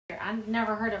I've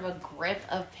never heard of a grip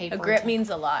of paper. A grip means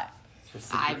a lot.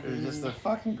 Just a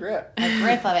fucking grip. A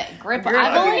grip of it.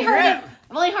 I've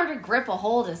only heard a grip a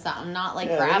hold of something, not like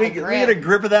grab a grip. Let me get a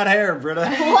grip of that hair, Britta.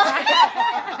 What? No!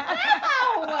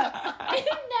 I've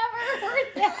never heard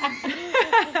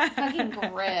that. Fucking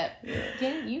grip.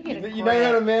 You get a grip. You never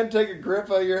had a man take a grip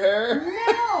of your hair?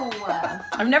 No.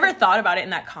 I've never thought about it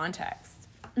in that context.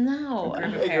 No.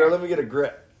 Hey, girl, let me get a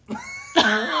grip.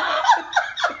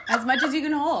 As much as you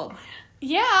can hold.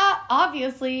 Yeah,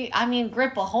 obviously. I mean,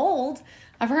 grip a hold.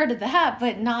 I've heard of that,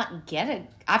 but not get a...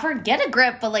 I've heard get a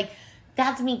grip, but like,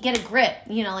 that's me get a grip.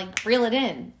 You know, like reel it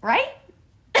in, right?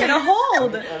 Get a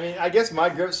hold. I mean, I guess my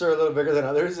grips are a little bigger than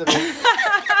others. I mean,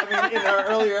 in our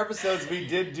earlier episodes, we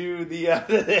did do the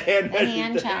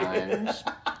hand challenge.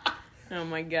 Oh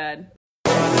my god.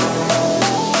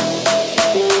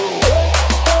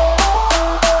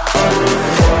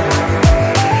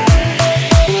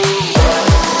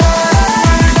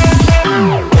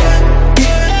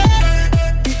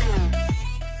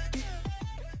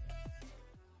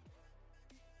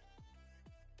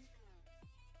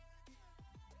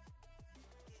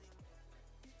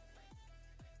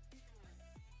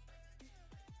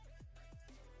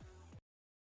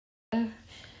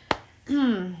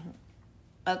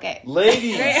 Okay.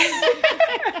 Ladies,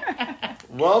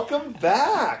 welcome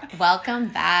back. Welcome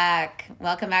back.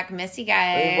 Miss you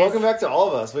guys. I mean, welcome back to all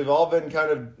of us. We've all been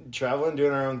kind of traveling,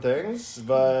 doing our own things,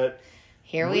 but...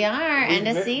 Here we are, end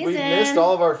of season. We've missed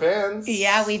all of our fans.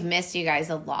 Yeah, we've missed you guys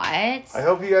a lot. I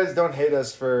hope you guys don't hate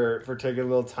us for taking a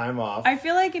little time off. I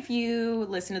feel like if you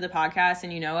listen to the podcast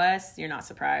and you know us, you're not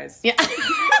surprised. Yeah.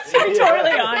 To be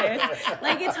totally honest.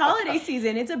 Like, it's holiday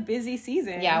season. It's a busy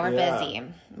season. Yeah, we're busy.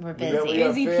 We're busy. We got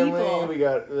busy family, people. We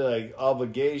got, like,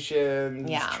 obligations,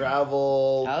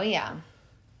 travel. Oh, yeah.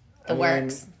 The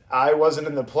works. I wasn't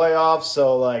in the playoffs,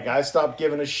 so, like, I stopped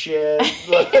giving a shit.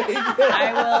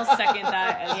 I will second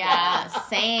that as well. Yeah,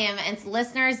 same. And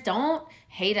listeners, don't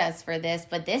hate us for this,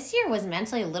 but this year was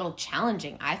mentally a little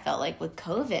challenging, I felt like, with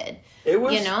COVID. It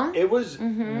was, you know? It was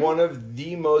one of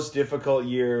the most difficult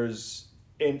years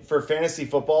for fantasy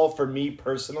football, for me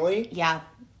personally. Yeah.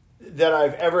 That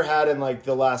I've ever had in, like,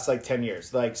 the last, like, 10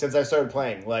 years. Like, since I started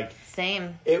playing. Like,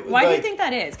 same. Why do you think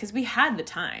that is? Because we had the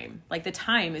time. Like, the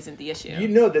time isn't the issue. You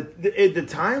know, the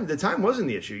time wasn't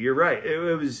the issue. You're right.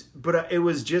 It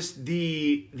was just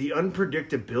the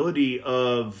unpredictability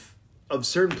of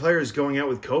certain players going out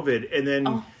with COVID, and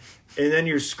then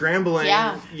you're scrambling,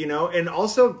 you know, and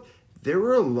also there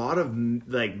were a lot of,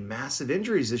 like, massive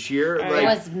injuries this year. It like,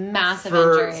 was massive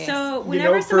injuries. So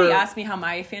whenever somebody asks me how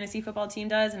my fantasy football team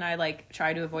does, and I, like,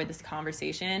 try to avoid this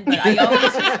conversation, but I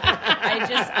always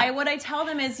what I tell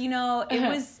them is, you know,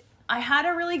 I had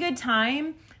a really good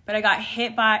time, but I got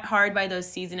hit hard by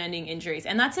those season-ending injuries,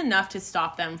 and that's enough to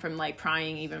stop them from, like,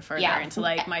 prying even further into,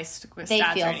 like, my stats or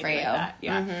anything like that.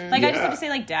 Yeah, like, I just have to say,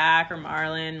 like, Dak or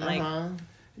Marlon, like.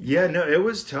 Yeah, no, it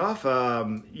was tough.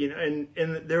 You know,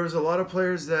 and there was a lot of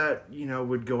players that, you know,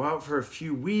 would go out for a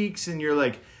few weeks, and you're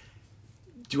like,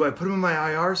 do I put him in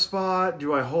my IR spot?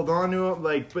 Do I hold on to him?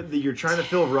 Like, but you're trying to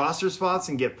fill roster spots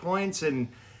and get points, and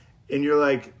you're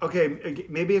like, okay,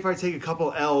 maybe if I take a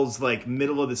couple L's, like,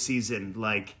 middle of the season,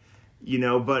 like, you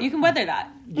know, but you can weather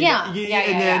that.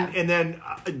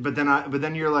 But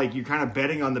then you're like, you're kind of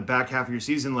betting on the back half of your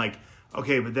season, like,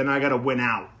 okay, but then I got to win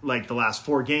out, like, the last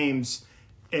 4 games.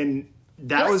 And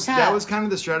that was kind of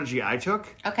the strategy I took.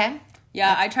 Okay.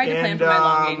 Yeah, I tried to plan for my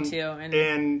long game too, and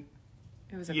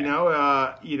it was okay. You know,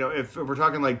 if we're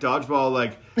talking like dodgeball,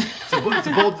 like it's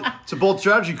a bold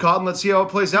strategy, Cotton. Let's see how it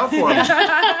plays out for him.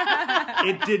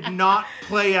 It did not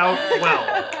play out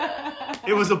well.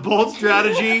 It was a bold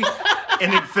strategy,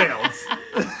 and it failed.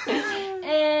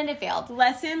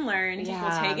 Lesson learned. Yeah.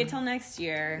 We'll take it till next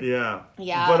year. Yeah.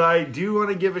 Yeah. But I do want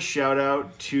to give a shout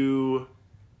out to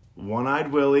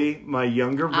One-Eyed Willie, my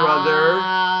younger brother.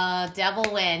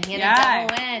 Double win. He had a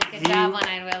double win. Good job,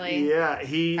 One-Eyed Willie. Yeah,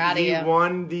 he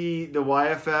won the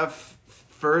YFF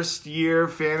first year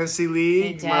fantasy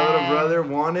league. My little brother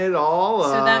won it all.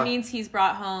 So that means he's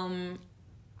brought home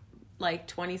like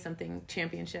 20-something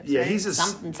championships. Yeah, right? he's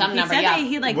some number. He said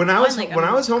he like when I was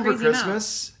home for crazy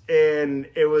Christmas and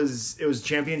it was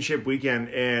championship weekend,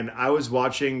 and I was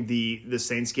watching the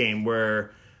Saints game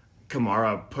where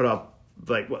Kamara put up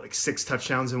like 6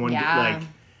 touchdowns in one game, like,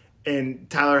 and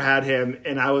Tyler had him,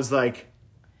 and I was like,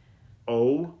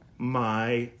 oh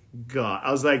my God.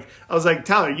 I was like,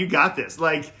 Tyler, you got this.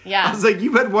 Like, I was like,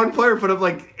 you had one player put up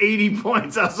like 80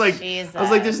 points. I was like,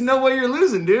 there's no way you're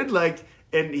losing, dude. Like,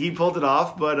 and he pulled it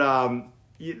off, but and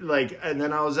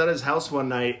then I was at his house one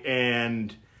night,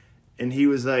 and he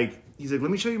was like, he's like,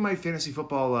 let me show you my fantasy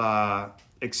football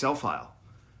Excel file.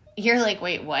 You're like,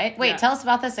 wait, what? Wait, Yeah. tell us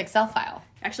about this Excel file.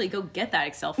 Actually, go get that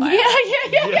Excel file.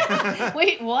 Yeah.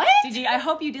 Wait, what? Did you? I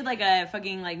hope you did like a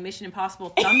fucking like Mission Impossible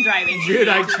thumb driving. Dude,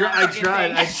 I tried. You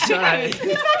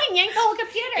fucking yanked the whole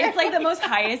computer. It's like the most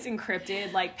highest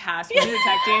encrypted, like password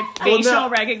detected facial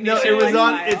recognition. No, it was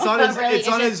on. file. It's on his. Really, It's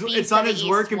on it's his. just It's on Beast his of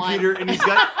work the East computer, one. and he's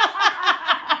got.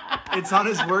 It's on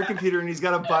his work computer, and he's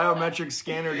got a biometric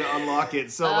scanner to unlock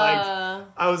it. So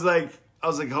I was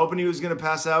like hoping he was gonna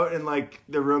pass out in like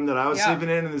the room that I was sleeping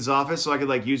in his office, so I could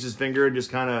like use his finger and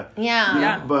just kind of.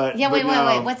 Yeah. But Wait.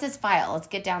 no. What's his file? Let's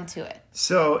get down to it.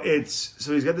 So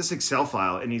he's got this Excel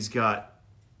file, and he's got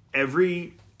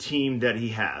every team that he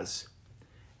has,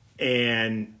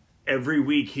 and every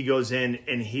week he goes in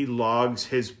and he logs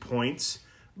his points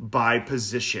by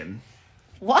position.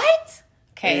 What?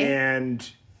 Okay. And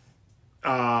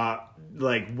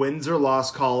like wins or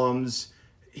loss columns.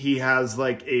 He has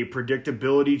like a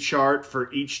predictability chart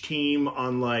for each team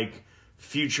on like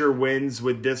future wins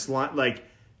with this line. Like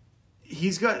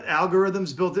he's got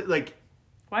algorithms built in. Like,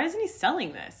 Why isn't he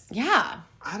selling this? Yeah.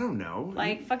 I don't know.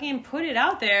 Like fucking put it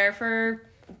out there for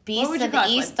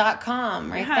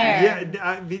beastoftheeast.com right Yeah. there. yeah,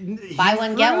 I mean, Buy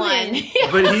one, get one.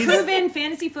 But he's proven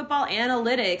fantasy football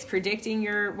analytics predicting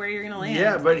where you're gonna land.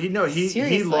 yeah, but he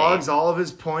Seriously. logs all of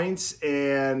his points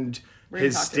and gonna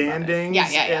his talk to him about standings.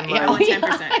 Yeah. And, Yeah. like,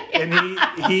 10%. and he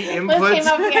Let's inputs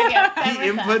came up, he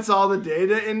inputs all the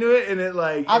data into it, and it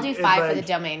like I'll do it 5 for like, the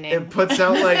domain name. It puts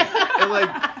out like it like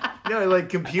no, it like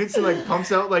computes and like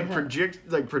pumps out like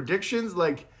predictions.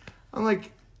 Like I'm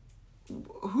like,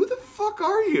 who the fuck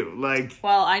are you? Like,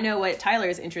 Well, I know what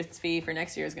Tyler's interest fee for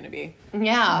next year is gonna be.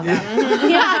 Yeah.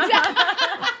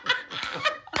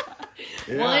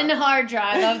 One hard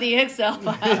drive of the Excel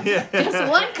file. Just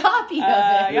one copy of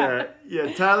it.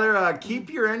 yeah. Tyler, keep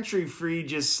your entry free.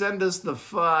 Just send us the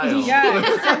file. Yeah,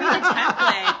 just send me the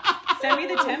template. Send me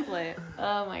the template.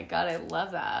 Oh my god, I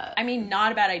love that. I mean,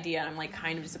 not a bad idea. I'm like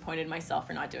kind of disappointed in myself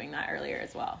for not doing that earlier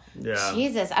as well. Yeah.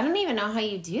 Jesus, I don't even know how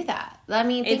you do that. I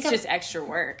mean, It's just extra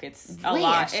work. It's a Way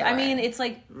lot. extra I mean, work. it's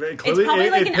like Clearly, it's probably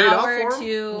like an paid off hour for or him?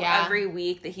 two Yeah. every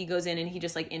week that he goes in and he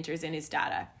just like enters in his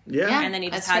data. Yeah. And then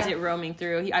he just That's has true. it roaming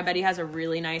through. I bet he has a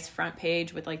really nice front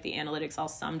page with like the analytics all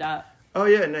summed up. Oh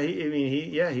yeah. No,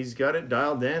 he's got it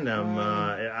dialed in.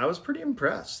 I was pretty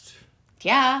impressed.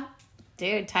 Yeah.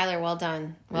 Dude, Tyler, well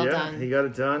done. Well done. He got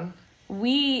it done.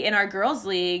 We in our girls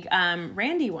league,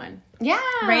 Randy won. Yeah.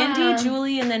 Randy,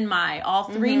 Julie, and then Mai, all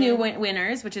 3 new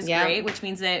winners, which is Yeah. great. Which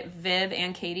means that Viv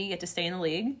and Katie get to stay in the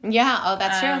league. Yeah, oh,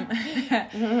 that's true.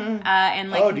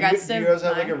 And like, Do congrats you to guys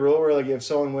have Mai. like a rule where like if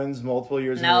someone wins multiple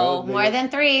years in a No, row, they More get- than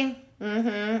 3. Mm-hmm.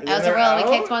 That was a they're rule. We out?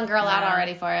 kicked one girl out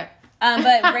already for it.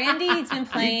 But Randy's been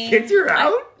playing. kicked her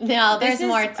out? No, there's This is,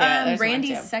 more to it. There's more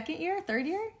Randy's to it. second year, third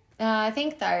year. I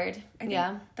think third.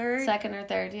 Yeah. third. Second or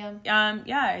third, yeah.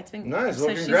 Yeah, it's been Nice. So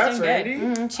Well, she's congrats, doing Randy.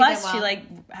 good. She Plus, did well. she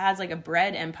like has like a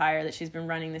bread empire that she's been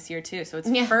running this year too. So it's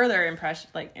Yeah. further impressive.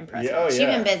 Yeah, oh, She's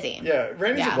yeah. been busy. Yeah,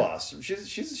 Randy's Yeah. a boss.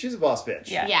 She's a boss bitch.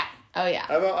 Yeah. Yeah. Oh, yeah.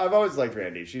 I've always liked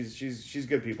Randy. She's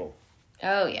good people.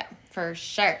 Oh, yeah. For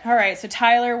sure. All right, so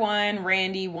Tyler won,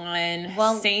 Randy won.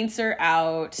 Well, Saints are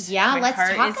out. Yeah, My let's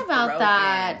heart talk is about broken.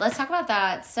 that. Let's talk about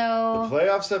that. So,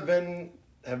 Playoffs have been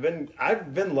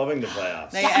I've been loving the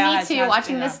playoffs. They- yeah, me has- too. has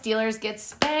Watching been, the Steelers get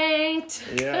spanked.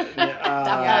 Yeah. That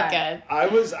felt good.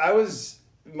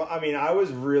 I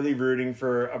was really rooting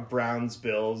for a Browns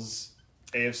Bills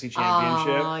AFC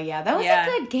Championship. Oh, yeah. That was Yeah.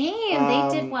 a good game.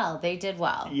 They did well. They did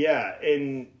well. Yeah,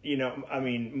 and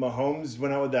Mahomes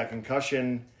went out with that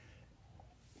concussion.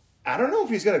 I don't know if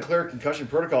he's got a clear concussion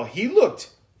protocol. He looked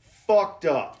fucked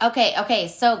up. Okay.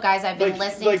 So, guys, I've been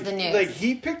listening to the news. Like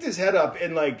he picked his head up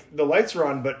and like the lights were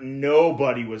on, but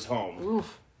nobody was home.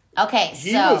 Oof. Okay,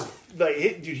 He so was like,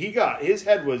 his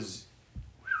head was.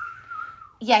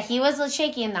 yeah, he was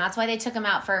shaky, and that's why they took him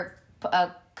out for a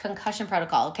concussion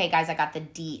protocol. Okay, guys, I got the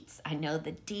deets. I know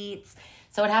the deets.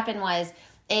 So what happened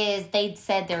is they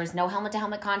said there was no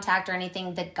helmet-to-helmet contact or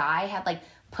anything. The guy had like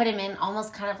put him in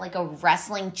almost kind of like a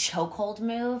wrestling chokehold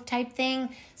move type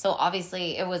thing. So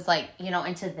obviously it was like,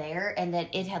 into there, and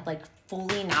that it had like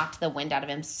fully knocked the wind out of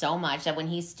him so much that when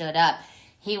he stood up,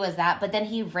 he was that. But then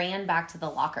he ran back to the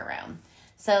locker room.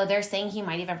 So they're saying he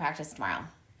might even practice tomorrow.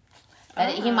 That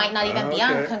he might not even be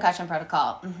on Okay. concussion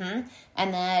protocol.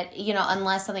 And that,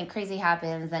 unless something crazy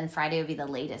happens, then Friday would be the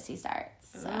latest he starts.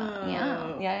 So,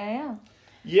 yeah.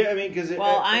 Yeah, I mean, because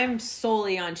Well, I'm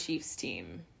solely on Chiefs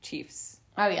team. Chiefs.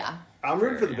 Oh, yeah. I'm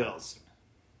rooting for the Bills.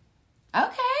 Okay.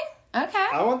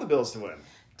 I want the Bills to win.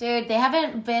 Dude, they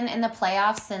haven't been in the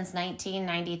playoffs since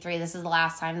 1993. This is the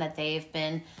last time that they've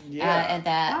been at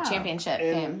that championship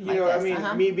game. You know, I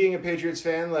mean, me being a Patriots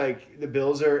fan, like, the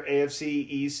Bills are AFC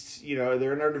East, you know,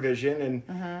 they're in our division.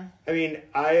 And, I mean,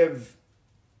 I have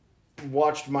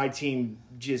watched my team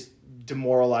just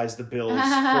demoralize the Bills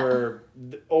for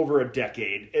over a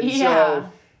decade. And so,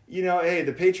 you know, hey,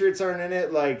 the Patriots aren't in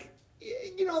it. Like,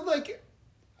 you know, like,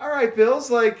 all right,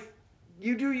 Bills, like,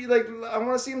 you like, I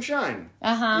want to see them shine. You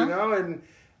know, and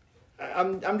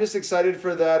I'm just excited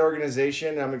for that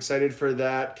organization. I'm excited for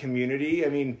that community. I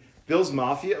mean, Bills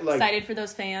Mafia, like, excited for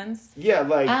those fans. Yeah,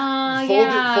 like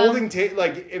folding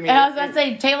like, I mean, I was about to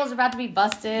say tables are about to be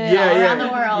busted all around the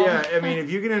world. Yeah, I mean,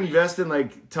 if you can invest in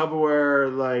like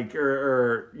Tupperware, like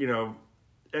or you know,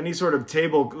 any sort of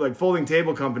table, like folding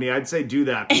table company, I'd say do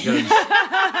that because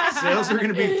sales are going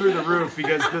to be through the roof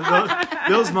because the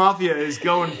Bills Mafia is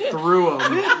going through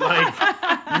them like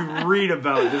you read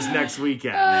about this next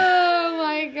weekend. Oh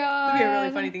my god. It'd be a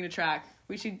really funny thing to track.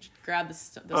 We should grab the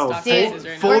stock prices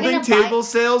right now. Folding table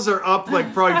sales are up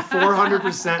like probably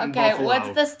 400% in Buffalo. What's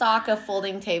the stock of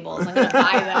folding tables? I'm going to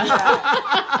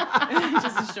buy them.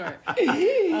 Just a short.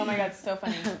 Oh my god, it's so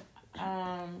funny.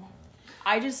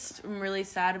 I just am really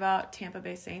sad about Tampa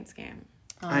Bay Saints game.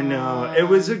 I know. It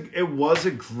was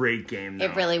a great game, though.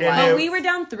 It really was. But we were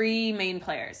down 3 main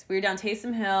players. We were down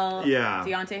Taysom Hill, yeah,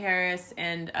 Deontay Harris,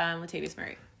 and Latavius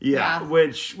Murray. Yeah,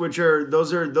 which are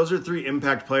those are 3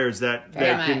 impact players that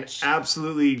can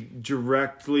absolutely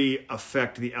directly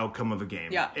affect the outcome of a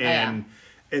game. Yeah.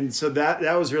 And so that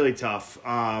was really tough.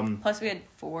 Plus we had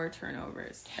 4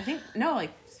 turnovers. I think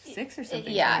 6 or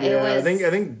something. Yeah, it was. I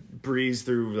think Breeze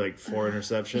threw like 4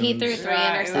 interceptions. He threw 3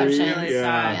 interceptions. Really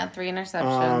 3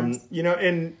 interceptions. You know,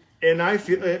 and I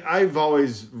feel I've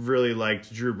always really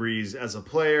liked Drew Brees as a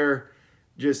player.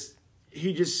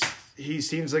 He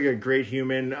seems like a great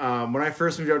human. When I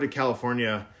first moved out to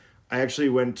California, I actually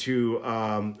went to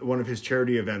one of his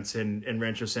charity events in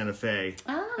Rancho Santa Fe.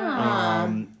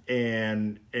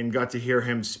 And got to hear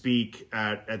him speak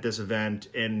at this event,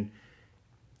 and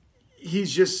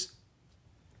he's just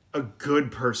a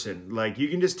good person. Like, you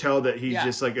can just tell that he's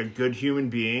just like a good human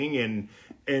being,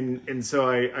 and so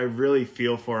I really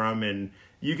feel for him, and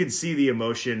you could see the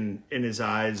emotion in his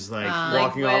eyes, like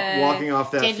walking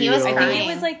off that field. He was I think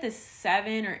it was like the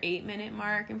 7 or 8 minute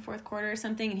mark in fourth quarter or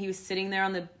something, and he was sitting there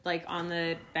on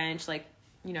the bench, like,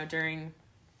 you know, during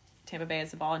Tampa Bay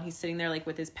has the ball, and he's sitting there like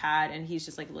with his pad, and he's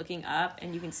just like looking up,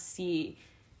 and you can see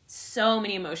so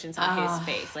many emotions on his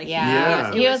face. Like,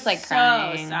 he was like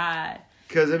crying. So sad.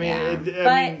 Because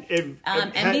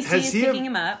NBC is picking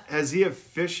him up. Has he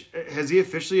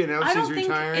officially announced he's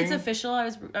retiring? I don't think it's official. I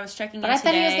was checking. But I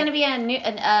thought he was going to be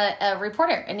a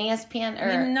reporter, an ESPN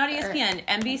or not ESPN.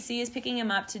 NBC is picking him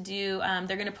up to do.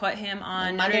 They're going to put him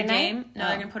on Notre Dame. No,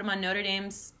 they're going to put him on Notre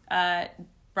Dame's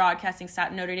broadcasting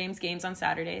Notre Dame's games on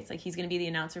Saturdays. Like, he's going to be the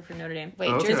announcer for Notre Dame. Wait,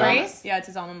 Drew Brees? Yeah, it's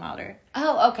his alma mater.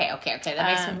 Oh, okay.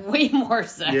 That makes way more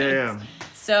sense. Yeah.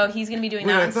 So he's going to be doing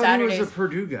that on Saturdays. I thought he was a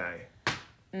Purdue guy.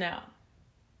 No,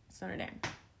 it's Notre Dame.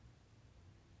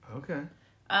 Okay.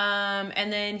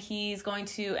 And then he's going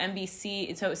to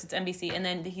NBC. So it's NBC, and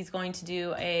then he's going to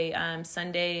do a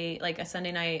Sunday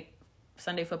night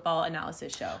Sunday football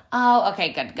analysis show. Oh,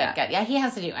 okay, good. Yeah, he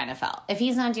has to do NFL. If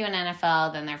he's not doing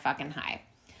NFL, then they're fucking high.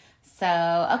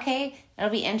 So, okay, it'll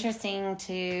be interesting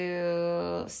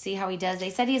to see how he does.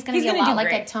 They said he's going to be a lot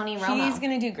like a Tony Romo. He's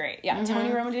going to do great. Yeah, Tony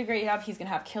Romo did a great job. He's going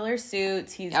to have killer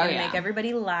suits. He's going to make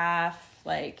everybody laugh.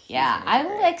 Like,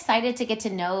 I'm excited to get to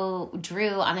know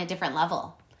Drew on a different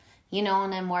level. You know,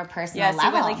 on a more personal level. See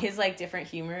what, like, his, like, different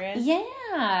humor is.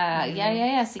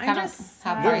 Yeah. So you kind of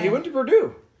have he went to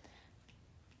Purdue.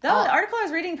 The article I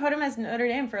was reading put him as Notre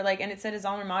Dame for, like, and it said his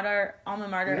alma mater, or,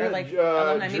 like,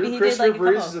 alumni. Maybe he did, like, a couple.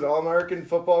 Brees is an All-American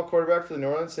football quarterback for the New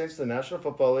Orleans Saints in the National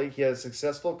Football League. He had a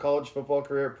successful college football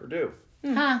career at Purdue.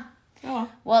 Huh. Oh.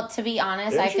 Well, to be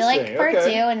honest, I feel like Purdue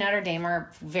and Notre Dame are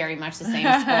very much the same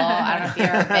school. I don't know if you've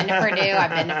ever been to Purdue.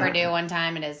 I've been to Purdue one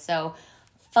time. It is so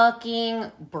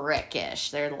fucking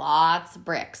brickish. There are lots of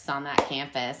bricks on that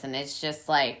campus, and it's just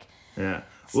like... Yeah.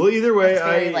 Well, either way, it's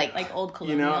very, like old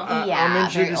colonial. You know, I'm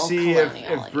interested to see if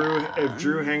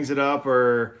Drew hangs it up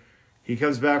or he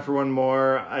comes back for one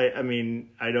more. I mean,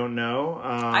 I don't know.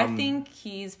 I think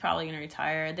he's probably going to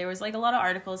retire. There was, like, a lot of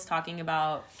articles talking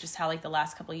about just how, like, the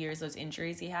last couple of years, those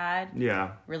injuries he had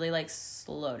really, like,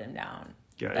 slowed him down.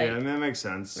 Yeah, like, that makes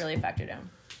sense. Really affected him.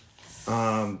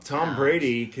 Tom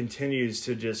Brady continues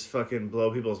to just fucking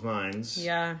blow people's minds.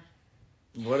 Yeah.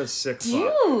 What a sick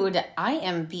fuck. Dude, I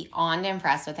am beyond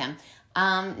impressed with him.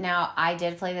 Now, I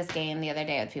did play this game the other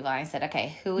day with people, and I said,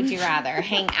 okay, who would you rather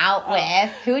hang out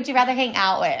with? Who would you rather hang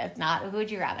out with? Not who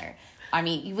would you rather? I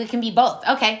mean, we can be both.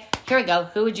 Okay, here we go.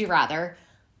 Who would you rather?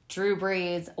 Drew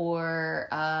Brees or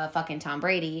fucking Tom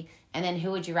Brady? And then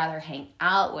who would you rather hang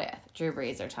out with? Drew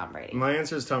Brees or Tom Brady? My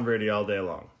answer is Tom Brady all day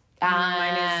long.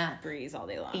 Mine is Brees all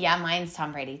day long. Yeah, mine's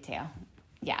Tom Brady, too.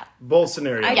 Yeah. Both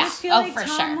scenarios. I just feel like for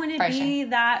Tom sure, wouldn't be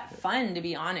that fun, to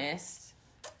be honest.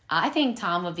 I think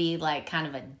Tom would be like kind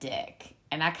of a dick,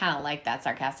 and I kind of like that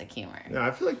sarcastic humor. No,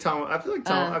 I feel like Tom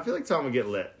would get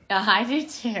lit. I do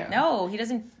too. No, he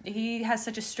doesn't. He has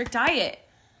such a strict diet.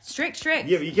 Strict.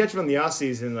 Yeah, but you catch him in the off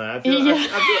season. I feel like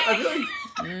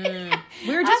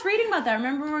We were just reading about that.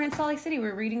 Remember when we were in Salt Lake City? We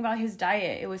were reading about his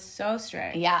diet. It was so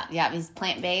strict. Yeah, he's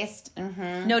plant-based.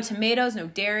 Mm-hmm. No tomatoes, no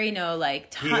dairy, no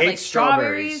he hates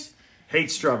strawberries.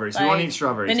 Hates strawberries. He won't eat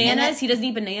strawberries. Bananas. He doesn't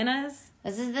eat bananas.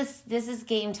 This is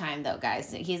game time though,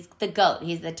 guys. He's the goat.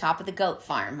 He's the top of the goat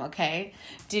farm, okay?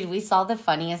 Dude, we saw the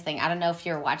funniest thing. I don't know if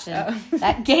you're watching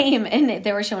that game, and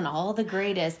they were showing all the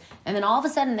greatest, and then all of a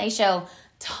sudden they show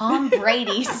Tom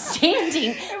Brady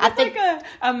standing at the... like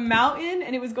a mountain,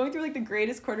 and it was going through like the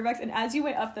greatest quarterbacks, and as you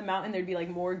went up the mountain there'd be like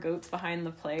more goats behind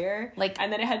the player,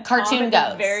 and then it had cartoon Tom at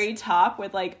goats the very top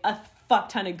with like a fuck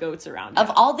ton of goats around him.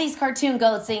 Of all these cartoon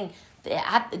goats saying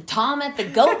Tom at the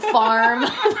goat farm.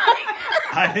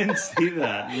 I didn't see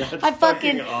that. That's I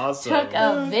fucking awesome. Took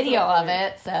a video of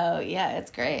it, so yeah, it's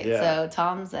great. Yeah. So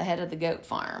Tom's the head of the goat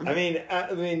farm. I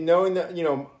mean, knowing that,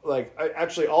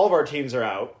 actually all of our teams are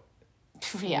out.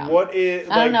 Yeah. What is?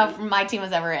 I don't know if my team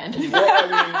was ever in. We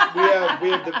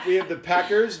have the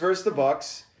Packers versus the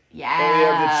Bucks. Yeah. And we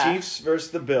have the Chiefs versus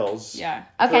the Bills. Yeah.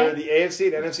 Okay. For the AFC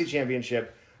and NFC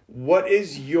championship. What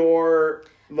is your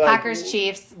Packers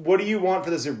Chiefs? What do you want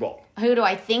for the Super Bowl? Who do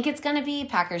I think it's going to be?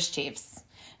 Packers Chiefs.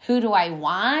 Who do I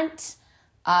want?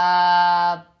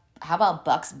 How about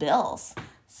Bucks Bills?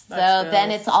 So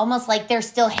then it's almost like they're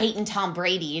still hating Tom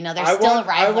Brady. You know, there's still a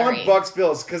rivalry. I want Bucks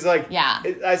Bills because,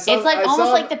 it's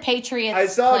like the Patriots. I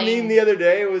saw a meme the other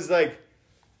day. It was like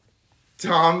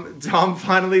Tom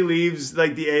finally leaves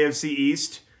like the AFC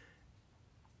East.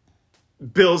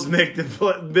 Bills make the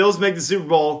Super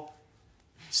Bowl.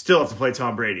 Still have to play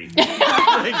Tom Brady.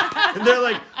 And they're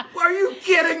like, "Are you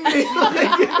kidding me?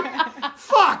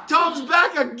 Fuck, Tom's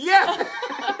back again."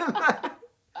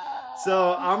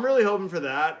 So I'm really hoping for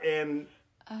that, and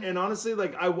honestly,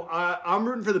 I'm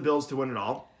rooting for the Bills to win it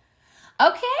all.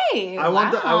 Okay, I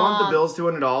want the Bills to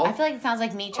win it all. I feel like it sounds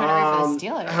like me trying to root for the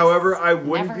Steelers. However, I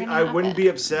wouldn't be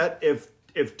upset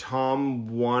if Tom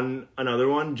won another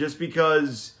one, just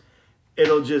because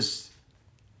it'll just.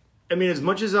 I mean, as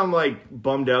much as I'm like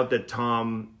bummed out that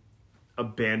Tom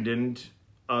abandoned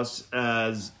us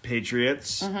as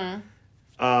Patriots.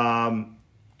 Mm-hmm.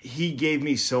 He gave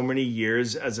me so many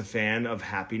years as a fan of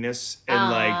happiness and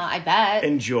I bet,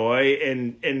 and joy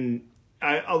and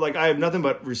I have nothing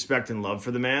but respect and love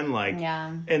for the man.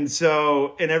 And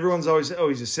everyone's always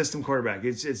he's a system quarterback.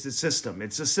 It's a system.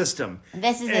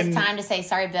 This is his time to say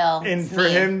sorry, Bill. And for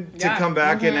him to come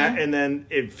back and then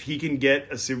if he can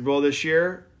get a Super Bowl this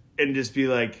year and just be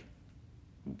like,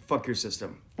 fuck your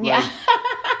system. Yeah.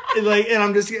 And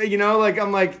I'm just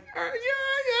I'm like.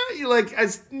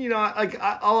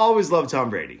 I'll always love Tom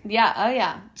Brady. Yeah. Oh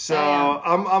yeah. So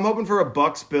I'm hoping for a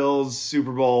Bucks Bills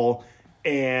Super Bowl,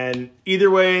 and either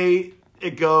way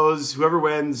it goes, whoever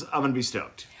wins, I'm gonna be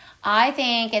stoked. I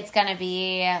think it's gonna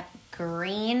be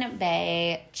Green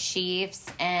Bay Chiefs,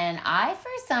 and I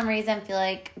for some reason feel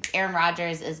like Aaron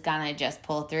Rodgers is gonna just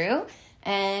pull through,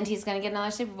 and he's gonna get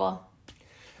another Super Bowl.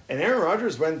 And Aaron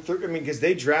Rodgers went through. I mean, because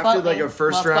they drafted like a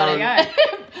first round.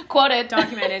 Quoted,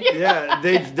 documented. Yeah,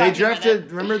 they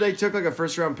drafted. Remember, they took like a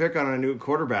first round pick on a new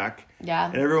quarterback. Yeah,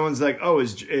 and everyone's like, "Oh,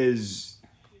 is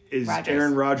Rodgers.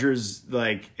 Aaron Rodgers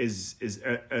like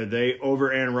are they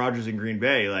over Aaron Rodgers in Green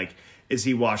Bay? Like, is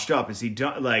he washed up? Is he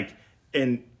done? Like,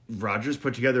 and Rodgers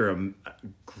put together a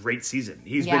great season.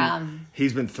 He's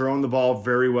been throwing the ball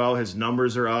very well. His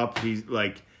numbers are up. He's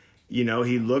like. He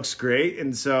looks great,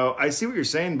 and so I see what you're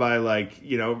saying by wanting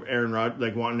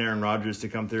Aaron Rodgers to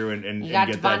come through and you got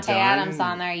get that Devontae done. Adams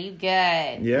on there. You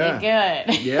good? Yeah, you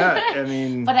good. Yeah, I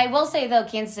mean, but I will say though,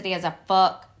 Kansas City has a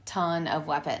fuck ton of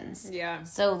weapons. Yeah.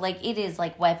 So it is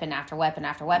like weapon after weapon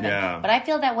after weapon. Yeah. But I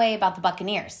feel that way about the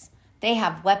Buccaneers. They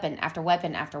have weapon after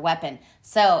weapon after weapon.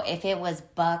 So if it was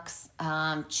Bucks,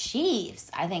 Chiefs,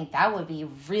 I think that would be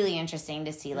really interesting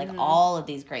to see all of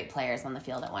these great players on the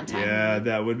field at one time. Yeah,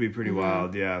 that would be pretty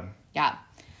wild. Yeah. Yeah.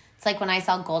 It's like when I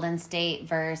saw Golden State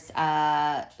versus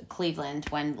Cleveland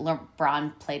when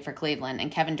LeBron played for Cleveland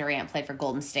and Kevin Durant played for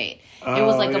Golden State. It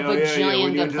was like a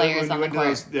bajillion good players on the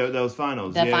court. Those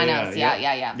finals. The finals,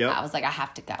 yeah. Yep. I was like, I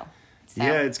have to go. So.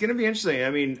 Yeah, it's going to be interesting. I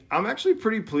mean, I'm actually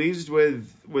pretty pleased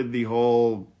with the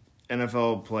whole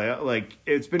NFL playoff. Like,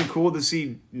 it's been cool to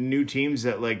see new teams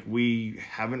that, like, we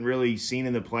haven't really seen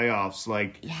in the playoffs,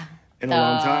 like, in a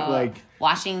long time. Like,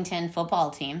 Washington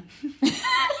football team.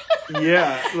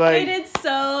 Yeah, like. They did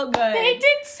so good. They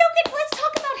did so good. Let's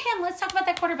talk about him. Let's talk about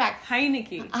that quarterback.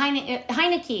 Heineke.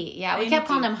 Yeah, we kept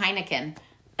calling him Heineken.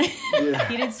 Yeah.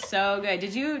 He did so good.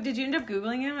 Did you end up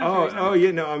Googling him? Oh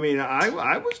yeah, no. I mean,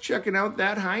 I was checking out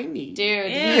that Heine. Dude,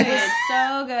 he was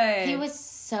so good. He was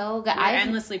so good.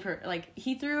 Endlessly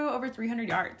he threw over 300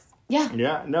 yards. Yeah.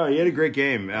 Yeah, no, he had a great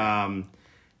game. And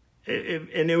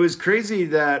it was crazy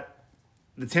that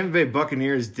the Tampa Bay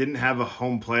Buccaneers didn't have a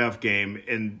home playoff game,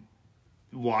 and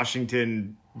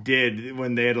Washington did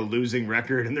when they had a losing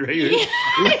record in the regular.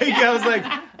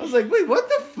 I was like, wait, what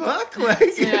the fuck?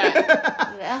 Like,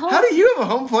 how do you have a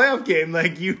home playoff game?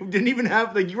 Like, you didn't even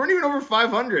have, like, you weren't even over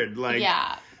 500. Like,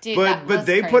 yeah, dude, but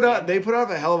they put out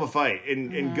a hell of a fight,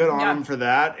 and good on them for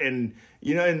that. And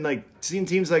and like seeing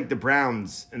teams like the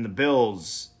Browns and the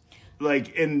Bills,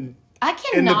 like in the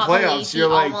playoffs, believe he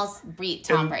almost beat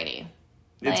Tom Brady.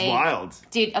 It's wild.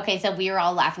 Dude, okay, so we were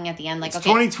all laughing at the end. Like, it's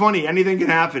 2020. Anything can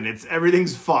happen.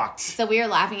 Everything's fucked. So we were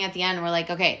laughing at the end. And we're like,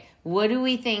 okay, what do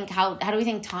we think? How do we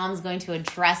think Tom's going to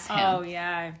address him? Oh,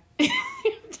 yeah. He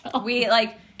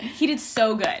did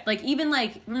so good. Like, even,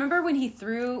 like, remember when he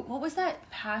threw, what was that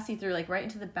pass he threw, like, right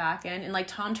into the back end? And, like,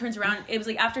 Tom turns around. It was,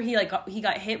 like, after he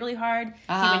got hit really hard.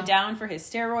 He went down for his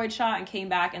steroid shot and came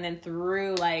back and then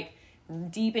threw, like,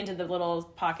 deep into the little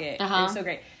pocket. It was so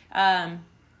great.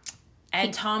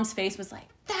 And Tom's face was like,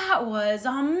 that was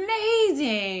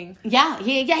amazing. Yeah,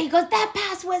 he goes, that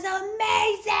pass was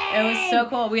amazing. It was so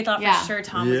cool. We thought for sure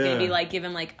Tom was going to be like, give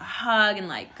him like a hug and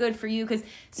like, good for you.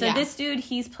 This dude,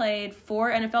 he's played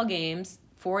 4 NFL games,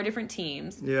 4 different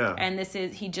teams. Yeah. And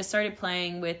he just started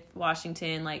playing with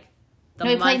Washington like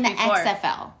he played in the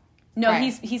XFL. No,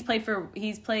 right. he's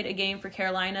played a game for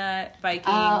Carolina Vikings.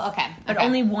 Oh, okay. But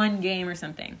only one game or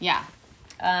something. Yeah.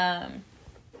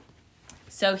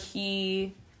 So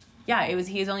he's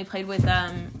only played with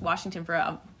Washington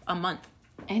for a month.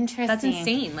 Interesting. That's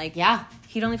insane. Like, yeah,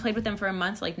 he'd only played with them for a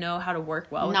month to like know how to work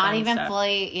well with Not them even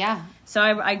fully, yeah. So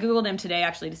I Googled him today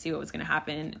actually to see what was going to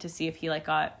happen, to see if he like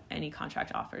got any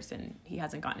contract offers, and he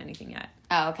hasn't gotten anything yet.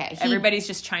 Oh, okay. Everybody's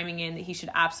just chiming in that he should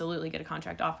absolutely get a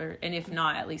contract offer, and if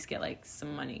not, at least get like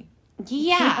some money.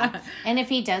 Yeah. And if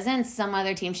he doesn't, some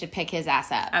other team should pick his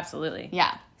ass up. Absolutely.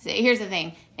 Yeah. So here's the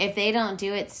thing. If they don't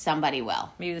do it, somebody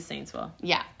will. Maybe the Saints will.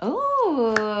 Yeah.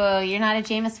 Ooh, you're not a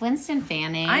Jameis Winston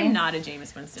fan, eh? I'm not a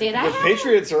Jameis Winston fan. The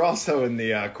Patriots are also in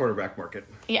the quarterback market.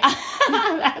 Yeah,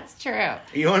 that's true.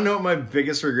 You want to know what my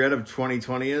biggest regret of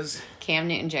 2020 is? Cam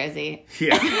Newton jersey.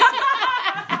 Yeah.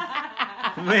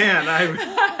 Man,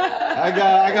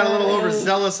 I got a little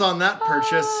overzealous on that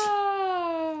purchase.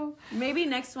 Maybe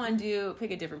next one pick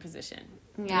a different position.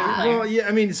 Yeah. Well, yeah,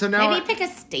 I mean, so now maybe pick a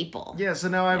staple. Yeah, so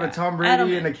now I have a Tom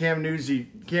Brady and a Cam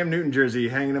Newton jersey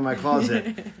hanging in my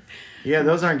closet. Yeah,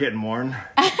 those aren't getting worn.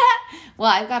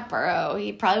 Well, I've got Burrow.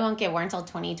 He probably won't get worn until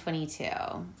 2022.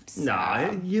 So.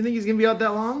 No, you think he's going to be out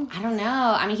that long? I don't know.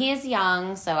 I mean, he is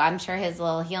young, so I'm sure his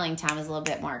little healing time is a little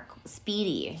bit more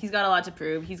speedy. He's got a lot to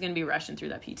prove. He's going to be rushing through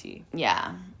that PT.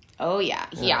 Yeah. Oh yeah,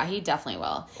 he definitely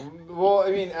will. Well, I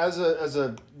mean, as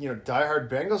a diehard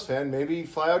Bengals fan, maybe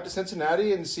fly out to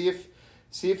Cincinnati and see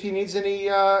if he needs any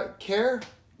care.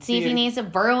 See if he needs to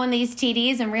burrow in these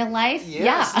TDs in real life.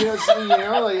 Yes, yeah.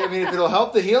 If it'll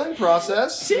help the healing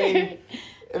process. I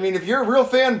mean, if you're a real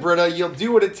fan, Britta, you'll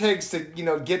do what it takes to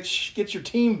get your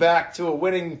team back to a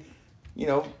winning.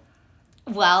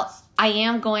 Well, I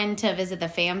am going to visit the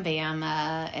Fam Bam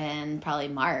in probably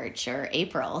March or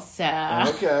April, so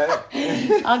okay.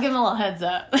 I'll give him a little heads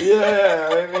up.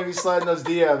 Yeah, maybe slide in those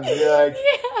DMs. Be like,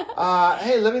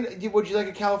 hey, would you like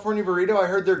a California burrito? I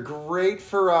heard they're great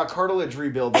for cartilage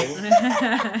rebuilding.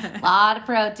 A lot of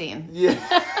protein. Yeah.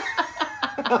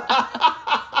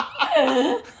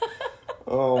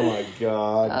 Oh my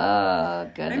God.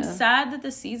 Oh goodness. I'm sad that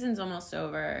the season's almost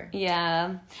over.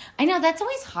 Yeah. I know, that's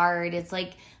always hard. It's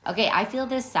like, okay, I feel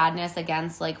this sadness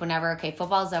against like whenever,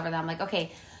 football's over, then I'm like,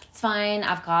 okay, it's fine.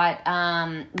 I've got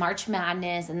March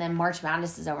Madness, and then March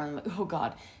Madness is over, and I'm like, oh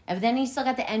God. And then you still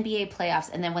got the NBA playoffs,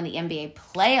 and then when the NBA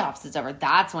playoffs is over,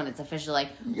 that's when it's officially like,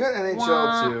 you got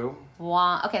NHL too.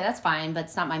 Okay, that's fine, but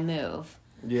it's not my move.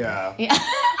 Yeah. Yeah.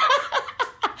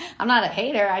 I'm not a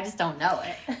hater. I just don't know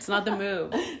it. It's not the move.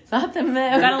 It's not the move.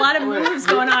 Got a lot of moves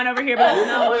going on over here, but that's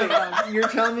not one of them. You're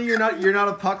telling me you're not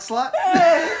a puck slut?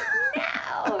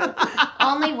 No.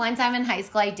 Only one time in high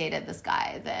school I dated this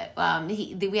guy that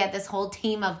we had this whole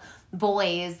team of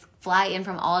boys fly in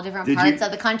from all different parts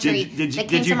of the country that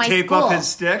came to my school. Did you tape up his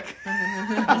stick?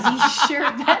 Mm-hmm. You sure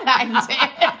bet I did.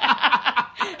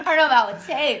 I don't know about with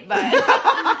tape, but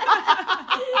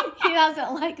he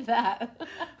doesn't like that.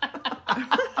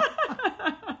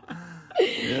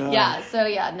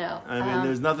 No. I mean,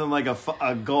 there's nothing like a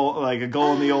goal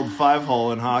in the old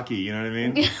 5-hole in hockey. You know what I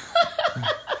mean?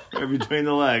 Right between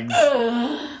the legs.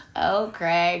 Oh,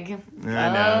 Craig.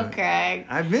 I know. Oh, Craig.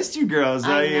 I've missed you girls.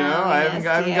 I haven't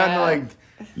gotten to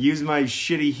use my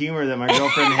shitty humor that my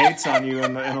girlfriend hates on you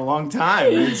in a long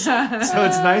time. So it's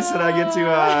nice that I get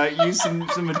to use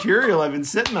some material I've been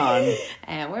sitting on.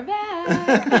 And we're back.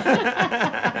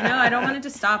 No, I don't want it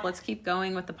to stop. Let's keep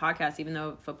going with the podcast, even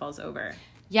though football's over.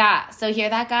 Yeah. So hear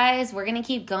that, guys? We're going to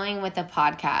keep going with the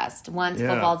podcast once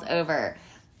football's over.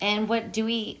 And what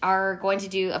we are going to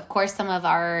do, of course, some of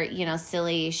our,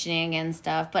 silly shenanigans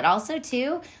stuff, but also,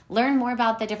 too, learn more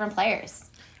about the different players.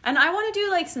 And I want to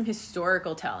do, some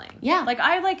historical telling. Yeah.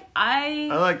 I like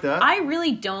that. I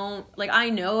really don't, I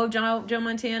know of Joe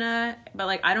Montana,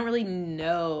 but, I don't really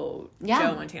know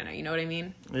Joe Montana. You know what I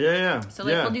mean? Yeah. So,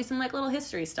 we'll do some, little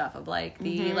history stuff of,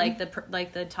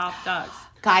 the top dogs.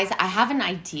 Guys, I have an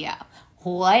idea.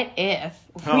 What if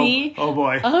we... Oh,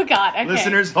 boy. Oh, God. Okay.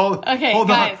 Listeners, hold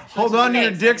on to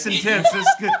your dicks and tits.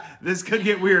 This could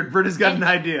get weird. Britta's got an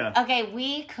idea. Okay,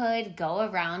 we could go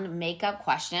around, make up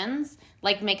questions,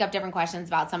 make up different questions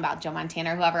about Joe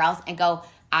Montana or whoever else, and go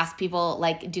ask people,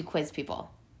 do quiz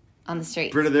people on the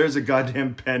streets. Britta, there's a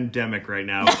goddamn pandemic right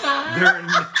now.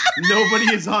 Nobody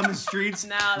is on the streets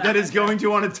that is going to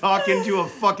want to talk into a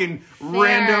fucking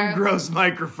random gross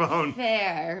microphone.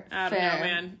 Fair. I don't know,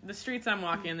 man. The streets I'm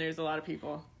walking, there's a lot of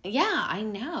people. Yeah, I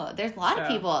know. There's a lot of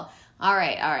people. All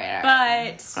right.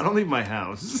 But I don't leave my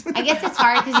house. I guess it's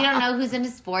hard because you don't know who's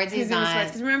into sports, who's not.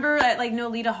 Because remember at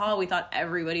Nolita Hall, we thought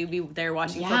everybody would be there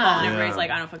watching football, and everybody's like,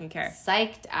 I don't fucking care.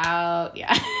 Psyched out.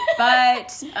 Yeah.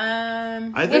 But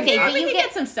I think we can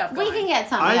get some stuff going. We can get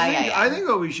something. I think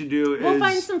what we should do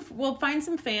is we'll find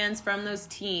some fans from those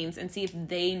teams and see if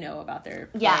they know about their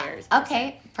players.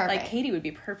 Okay. Perfect. Katie would be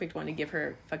a perfect one to give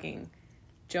her fucking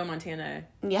Joe Montana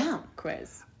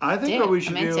quiz. I think what we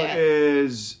should do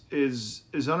is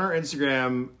on our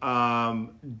Instagram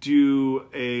do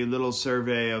a little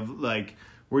survey of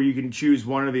where you can choose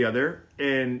one or the other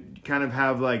and kind of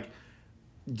have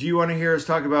do you want to hear us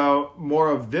talk about more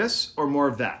of this or more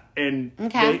of that? And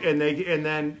and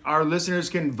then our listeners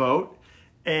can vote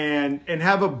and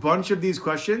have a bunch of these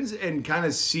questions and kind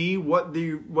of see what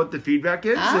the feedback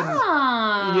is.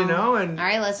 Oh. And, and all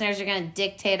right, listeners, you're going to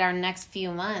dictate our next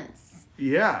few months.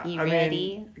 Yeah. You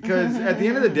ready? Because at the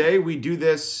end of the day, we do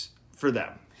this for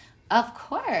them. Of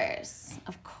course.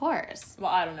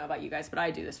 Well, I don't know about you guys, but I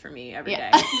do this for me every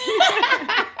day.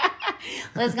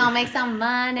 Let's go make some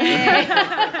money.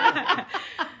 I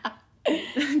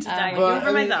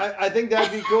think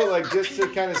that'd be cool, just to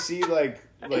kind of see,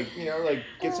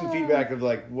 get some feedback of,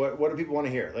 what do people want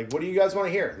to hear? What do you guys want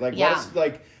to hear?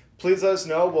 Please let us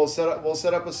know. We'll set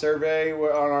up a survey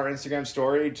on our Instagram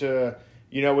story to...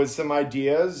 with some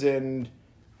ideas and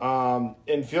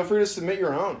feel free to submit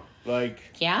your own.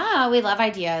 Yeah, we love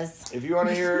ideas. If you want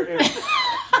to hear, if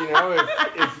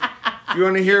you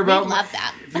want to hear about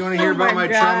if you want to hear about my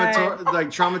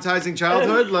traumatizing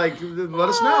childhood, let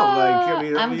us know.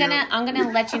 I'm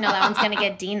gonna let you know that one's gonna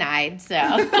get denied. So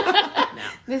no.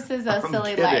 This is a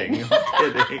silly line.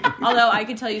 I'm kidding. Although I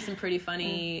could tell you some pretty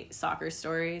funny soccer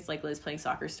stories, Liz playing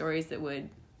soccer stories that would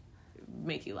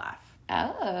make you laugh.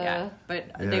 Oh. Yeah,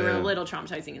 but they were a little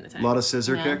traumatizing in the time. A lot of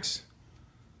scissor kicks?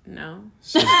 No.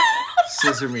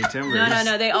 Scissor me timbers. No.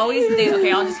 I'll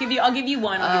give you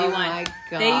one. Oh my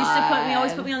God. They used to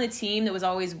always put me on the team that was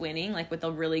always winning, with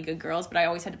the really good girls, but I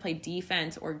always had to play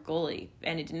defense or goalie.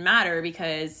 And it didn't matter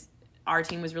because our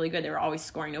team was really good. They were always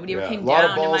scoring. Nobody ever came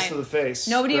down to the face.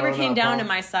 Nobody ever came down to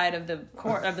my side of the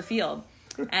court of the field.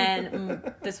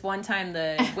 And this one time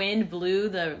the wind blew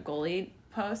the goalie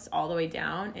post all the way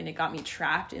down and it got me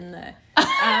trapped in the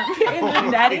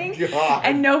netting,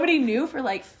 and nobody knew for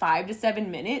 5 to 7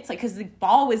 minutes, because the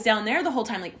ball was down there the whole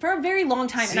time, for a very long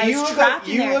time. And I was trapped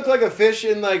in there. You look like a fish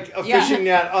in a fishing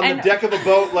net on the deck of a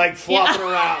boat, flopping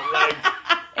around.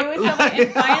 It was so funny.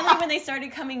 And finally, when they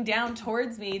started coming down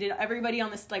towards me, did everybody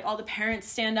on this, all the parents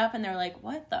stand up and they're like,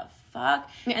 "What the fuck?"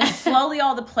 And slowly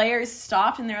all the players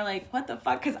stopped and they're like, "What the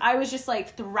fuck?" Because I was just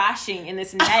thrashing in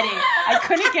this netting. I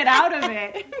couldn't get out of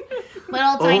it.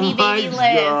 Little tiny my baby Liz.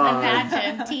 God.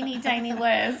 Imagine. Teeny tiny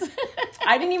Liz.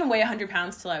 I didn't even weigh 100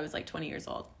 pounds till I was like 20 years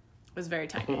old. It was very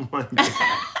tiny. Oh my God.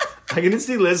 I can just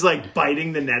see Liz like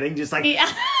biting the netting, just like,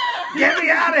 Yeah. get me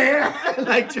out of here.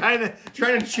 Like trying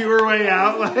to chew her way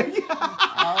out. Like,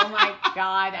 Oh my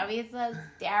God. That would be so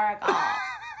hysterical. That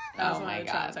was Oh one my of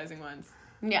the God. traumatizing ones.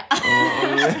 Yeah.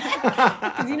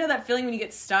 Because you know that feeling when you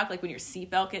get stuck, like when your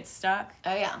seatbelt gets stuck?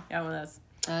 Oh, yeah. Yeah, one of those.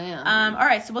 Oh, yeah. All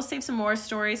right, so we'll save some more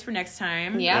stories for next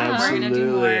time. Yeah. We're going to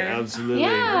do more. Absolutely.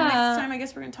 Yeah. Next time, I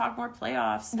guess we're going to talk more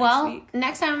playoffs Well, next week.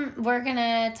 next time we're going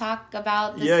to talk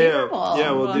about the Super Bowl.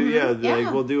 Yeah, we'll do. Yeah, Yeah.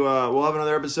 like we'll do. We'll have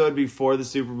another episode before the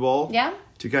Super Bowl. Yeah.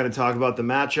 To kind of talk about the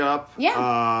matchup.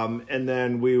 Yeah. And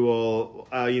then we will,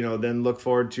 then look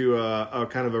forward to a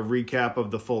kind of a recap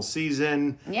of the full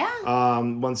season. Yeah.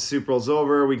 Once the Super Bowl's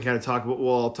over, we can kind of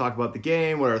we'll talk about the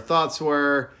game, what our thoughts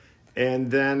were.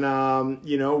 And then,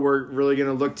 we're really going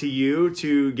to look to you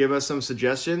to give us some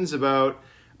suggestions about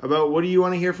what do you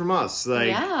want to hear from us? Like,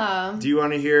 Yeah. do you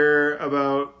want to hear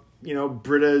about,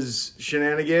 Britta's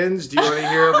shenanigans? Do you want to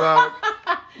hear about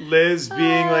Liz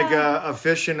being like a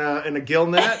fish in a gill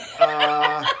net?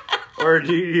 Or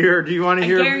do you want to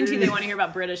hear? I guarantee they want to hear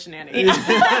about British shenanigans.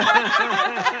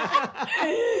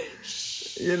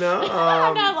 You know,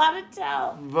 I'm not allowed to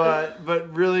tell.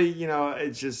 but really,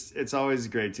 it's always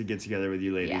great to get together with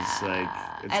you ladies. Yeah.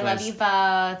 Like, it's I love nice. you both.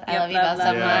 I love you both so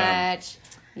love you. much.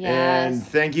 Yes. And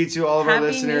thank you to all of our Happy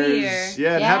New listeners. Year.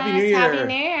 Yeah, and Happy New Year. Happy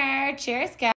New Year.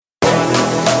 Cheers, guys.